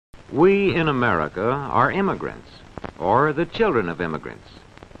We in America are immigrants, or the children of immigrants.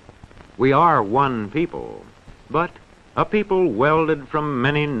 We are one people, but a people welded from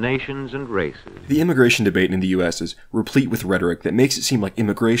many nations and races. The immigration debate in the US is replete with rhetoric that makes it seem like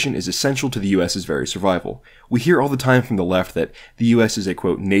immigration is essential to the US's very survival. We hear all the time from the left that the US is a,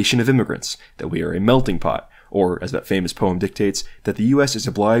 quote, nation of immigrants, that we are a melting pot, or, as that famous poem dictates, that the US is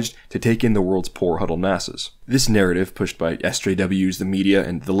obliged to take in the world's poor huddled masses. This narrative, pushed by SJWs, the media,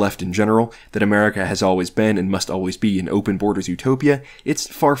 and the left in general, that America has always been and must always be an open borders utopia, it's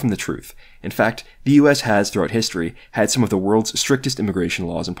far from the truth. In fact, the US has, throughout history, had some of the world's strictest immigration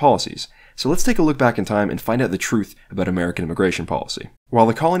laws and policies. So let's take a look back in time and find out the truth about American immigration policy. While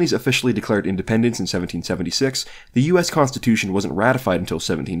the colonies officially declared independence in 1776, the US Constitution wasn't ratified until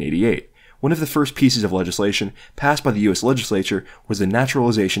 1788. One of the first pieces of legislation passed by the US legislature was the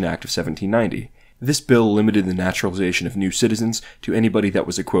Naturalization Act of 1790. This bill limited the naturalization of new citizens to anybody that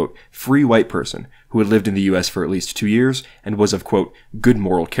was a, quote, free white person who had lived in the US for at least 2 years and was of, quote, good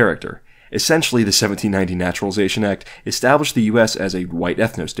moral character. Essentially, the 1790 Naturalization Act established the U.S. as a white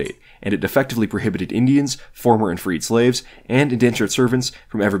ethno-state, and it effectively prohibited Indians, former and freed slaves, and indentured servants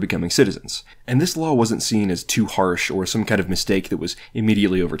from ever becoming citizens. And this law wasn't seen as too harsh or some kind of mistake that was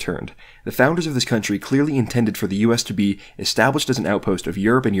immediately overturned. The founders of this country clearly intended for the U.S. to be established as an outpost of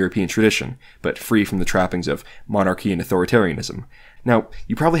Europe and European tradition, but free from the trappings of monarchy and authoritarianism. Now,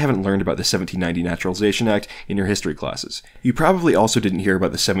 you probably haven't learned about the 1790 Naturalization Act in your history classes. You probably also didn't hear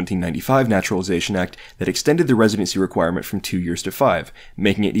about the 1795 Naturalization Act that extended the residency requirement from 2 years to 5,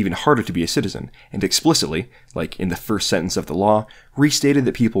 making it even harder to be a citizen, and explicitly, like in the first sentence of the law, restated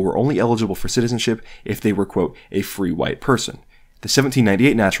that people were only eligible for citizenship if they were, quote, a free white person. The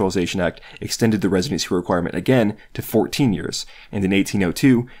 1798 Naturalization Act extended the residency requirement again to 14 years, and in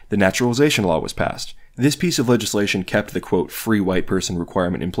 1802, the naturalization law was passed. This piece of legislation kept the, quote, free white person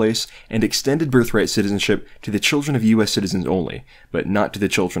requirement in place and extended birthright citizenship to the children of U.S. citizens only, but not to the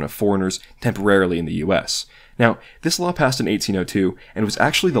children of foreigners temporarily in the U.S. Now, this law passed in 1802 and was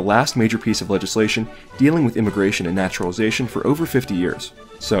actually the last major piece of legislation dealing with immigration and naturalization for over 50 years.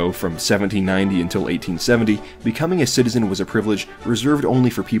 So, from 1790 until 1870, becoming a citizen was a privilege reserved only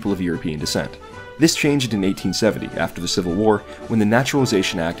for people of European descent. This changed in 1870, after the Civil War, when the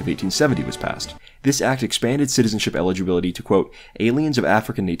Naturalization Act of 1870 was passed. This act expanded citizenship eligibility to, quote, aliens of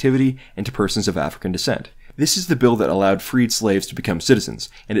African nativity and to persons of African descent. This is the bill that allowed freed slaves to become citizens,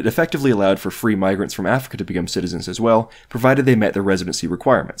 and it effectively allowed for free migrants from Africa to become citizens as well, provided they met the residency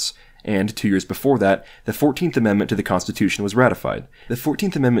requirements. And 2 years before that, the 14th Amendment to the Constitution was ratified. The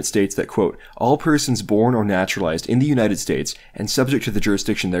 14th Amendment states that, quote, all persons born or naturalized in the United States and subject to the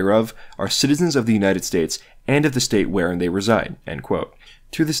jurisdiction thereof are citizens of the United States and of the state wherein they reside, end quote.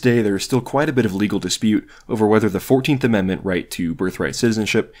 To this day, there is still quite a bit of legal dispute over whether the 14th Amendment right to birthright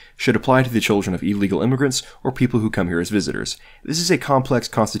citizenship should apply to the children of illegal immigrants or people who come here as visitors. This is a complex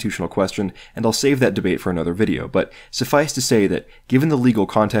constitutional question, and I'll save that debate for another video, but suffice to say that, given the legal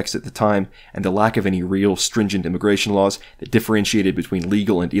context at the time and the lack of any real stringent immigration laws that differentiated between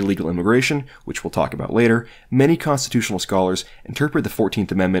legal and illegal immigration, which we'll talk about later, many constitutional scholars interpret the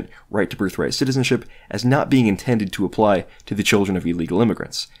 14th Amendment right to birthright citizenship as not being intended to apply to the children of illegal immigrants.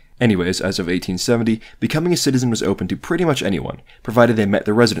 Anyways, as of 1870, becoming a citizen was open to pretty much anyone, provided they met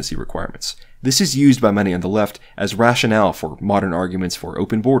the residency requirements. This is used by many on the left as rationale for modern arguments for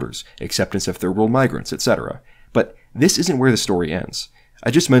open borders, acceptance of third world migrants, etc. But this isn't where the story ends.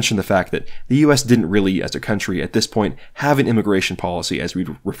 I just mentioned the fact that the US didn't really, as a country at this point, have an immigration policy as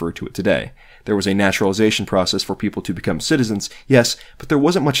we'd refer to it today. There was a naturalization process for people to become citizens, yes, but there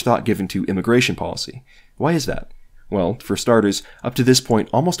wasn't much thought given to immigration policy. Why is that? Well, for starters, up to this point,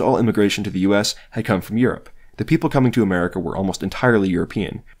 almost all immigration to the US had come from Europe. The people coming to America were almost entirely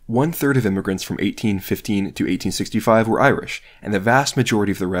European. 1/3 of immigrants from 1815 to 1865 were Irish, and the vast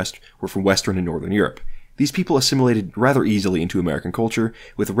majority of the rest were from Western and Northern Europe. These people assimilated rather easily into American culture,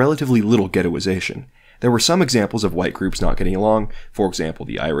 with relatively little ghettoization. There were some examples of white groups not getting along, for example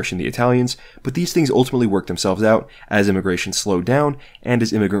the Irish and the Italians, but these things ultimately worked themselves out as immigration slowed down and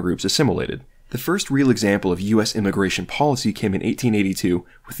as immigrant groups assimilated. The first real example of U.S. immigration policy came in 1882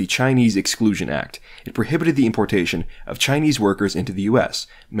 with the Chinese Exclusion Act. It prohibited the importation of Chinese workers into the U.S.,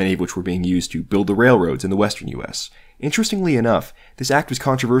 many of which were being used to build the railroads in the western U.S. Interestingly enough, this act was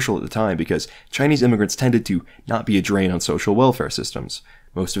controversial at the time because Chinese immigrants tended to not be a drain on social welfare systems.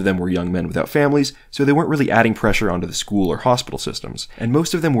 Most of them were young men without families, so they weren't really adding pressure onto the school or hospital systems, and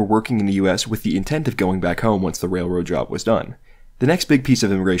most of them were working in the U.S. with the intent of going back home once the railroad job was done. The next big piece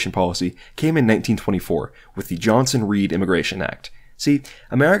of immigration policy came in 1924 with the Johnson-Reed Immigration Act. See,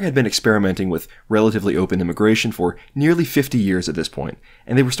 America had been experimenting with relatively open immigration for nearly 50 years at this point,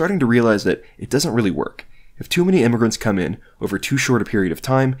 and they were starting to realize that it doesn't really work. If too many immigrants come in over too short a period of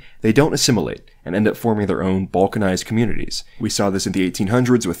time, they don't assimilate and end up forming their own balkanized communities. We saw this in the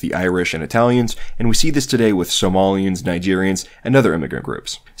 1800s with the Irish and Italians, and we see this today with Somalians, Nigerians, and other immigrant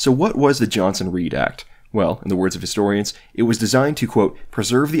groups. So what was the Johnson-Reed Act? Well, in the words of historians, it was designed to, quote,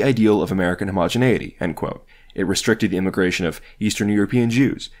 preserve the ideal of American homogeneity, end quote. It restricted the immigration of Eastern European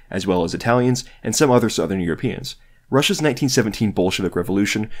Jews, as well as Italians and some other Southern Europeans. Russia's 1917 Bolshevik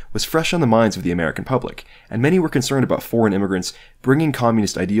Revolution was fresh on the minds of the American public, and many were concerned about foreign immigrants bringing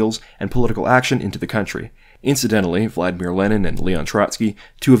communist ideals and political action into the country. Incidentally, Vladimir Lenin and Leon Trotsky,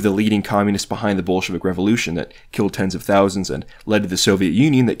 two of the leading communists behind the Bolshevik Revolution that killed tens of thousands and led to the Soviet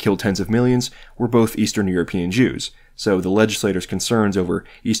Union that killed tens of millions, were both Eastern European Jews. So the legislators' concerns over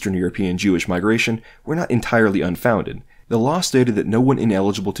Eastern European Jewish migration were not entirely unfounded. The law stated that no one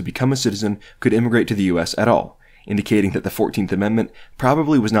ineligible to become a citizen could immigrate to the U.S. at all, indicating that the 14th Amendment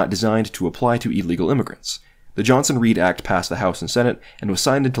probably was not designed to apply to illegal immigrants. The Johnson-Reed Act passed the House and Senate and was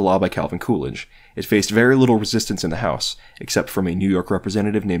signed into law by Calvin Coolidge. It faced very little resistance in the House, except from a New York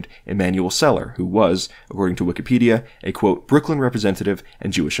representative named Emanuel Seller, who was, according to Wikipedia, a, quote, Brooklyn representative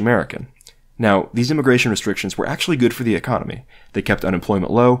and Jewish American. Now, these immigration restrictions were actually good for the economy. They kept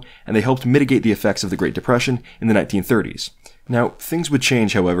unemployment low, and they helped mitigate the effects of the Great Depression in the 1930s. Now, things would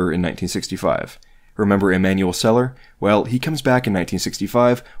change, however, in 1965. Remember Emanuel Seller? Well, he comes back in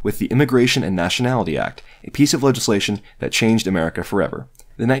 1965 with the Immigration and Nationality Act, a piece of legislation that changed America forever.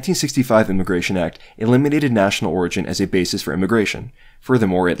 The 1965 Immigration Act eliminated national origin as a basis for immigration.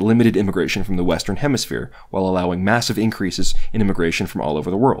 Furthermore, it limited immigration from the Western Hemisphere, while allowing massive increases in immigration from all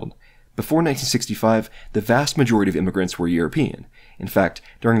over the world. Before 1965, the vast majority of immigrants were European. In fact,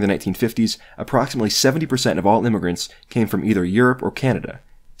 during the 1950s, approximately 70% of all immigrants came from either Europe or Canada.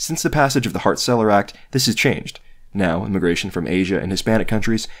 Since the passage of the Hart-Celler Act, this has changed. Now, immigration from Asia and Hispanic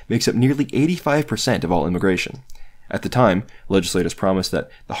countries makes up nearly 85% of all immigration. At the time, legislators promised that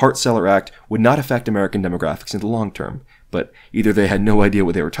the Hart-Celler Act would not affect American demographics in the long term, but either they had no idea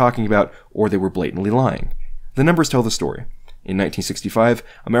what they were talking about, or they were blatantly lying. The numbers tell the story. In 1965,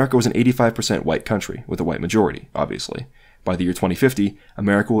 America was an 85% white country, with a white majority, obviously. By the year 2050,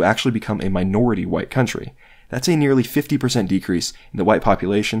 America will actually become a minority white country. That's a nearly 50% decrease in the white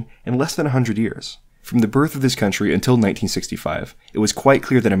population in less than 100 years. From the birth of this country until 1965, it was quite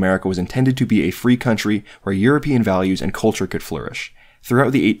clear that America was intended to be a free country where European values and culture could flourish.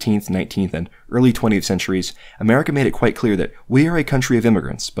 Throughout the 18th, 19th, and early 20th centuries, America made it quite clear that we are a country of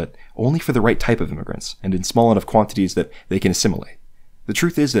immigrants, but only for the right type of immigrants, and in small enough quantities that they can assimilate. The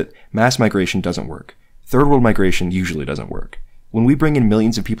truth is that mass migration doesn't work. Third world migration usually doesn't work. When we bring in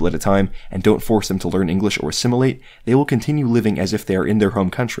millions of people at a time and don't force them to learn English or assimilate, they will continue living as if they are in their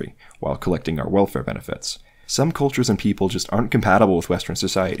home country, while collecting our welfare benefits. Some cultures and people just aren't compatible with Western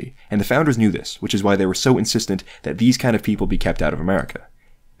society, and the founders knew this, which is why they were so insistent that these kind of people be kept out of America.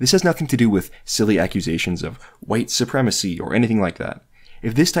 This has nothing to do with silly accusations of white supremacy or anything like that.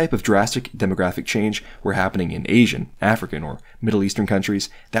 If this type of drastic demographic change were happening in Asian, African, or Middle Eastern countries,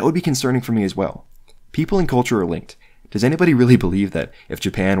 that would be concerning for me as well. People and culture are linked. Does anybody really believe that if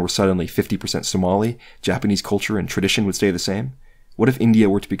Japan were suddenly 50% Somali, Japanese culture and tradition would stay the same? What if India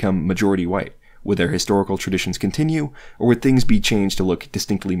were to become majority white? Would their historical traditions continue, or would things be changed to look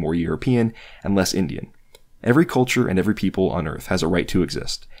distinctly more European and less Indian? Every culture and every people on Earth has a right to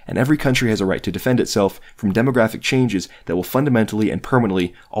exist, and every country has a right to defend itself from demographic changes that will fundamentally and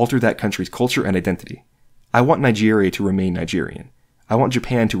permanently alter that country's culture and identity. I want Nigeria to remain Nigerian. I want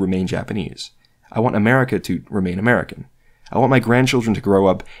Japan to remain Japanese. I want America to remain American. I want my grandchildren to grow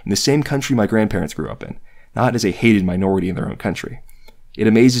up in the same country my grandparents grew up in, not as a hated minority in their own country. It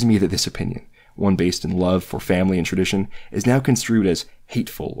amazes me that this opinion, one based in love for family and tradition, is now construed as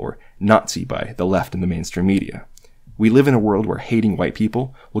hateful or Nazi by the left and the mainstream media. We live in a world where hating white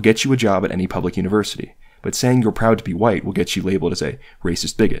people will get you a job at any public university, but saying you're proud to be white will get you labeled as a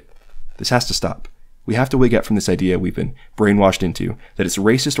racist bigot. This has to stop. We have to wake up from this idea we've been brainwashed into, that it's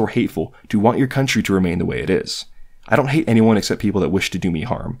racist or hateful to want your country to remain the way it is. I don't hate anyone except people that wish to do me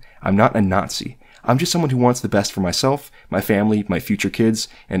harm. I'm not a Nazi. I'm just someone who wants the best for myself, my family, my future kids,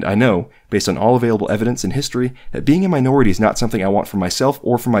 and I know, based on all available evidence and history, that being a minority is not something I want for myself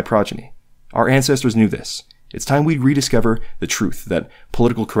or for my progeny. Our ancestors knew this. It's time we rediscover the truth that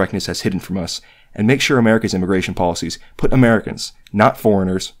political correctness has hidden from us, and make sure America's immigration policies put Americans, not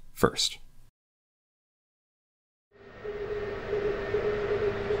foreigners, first.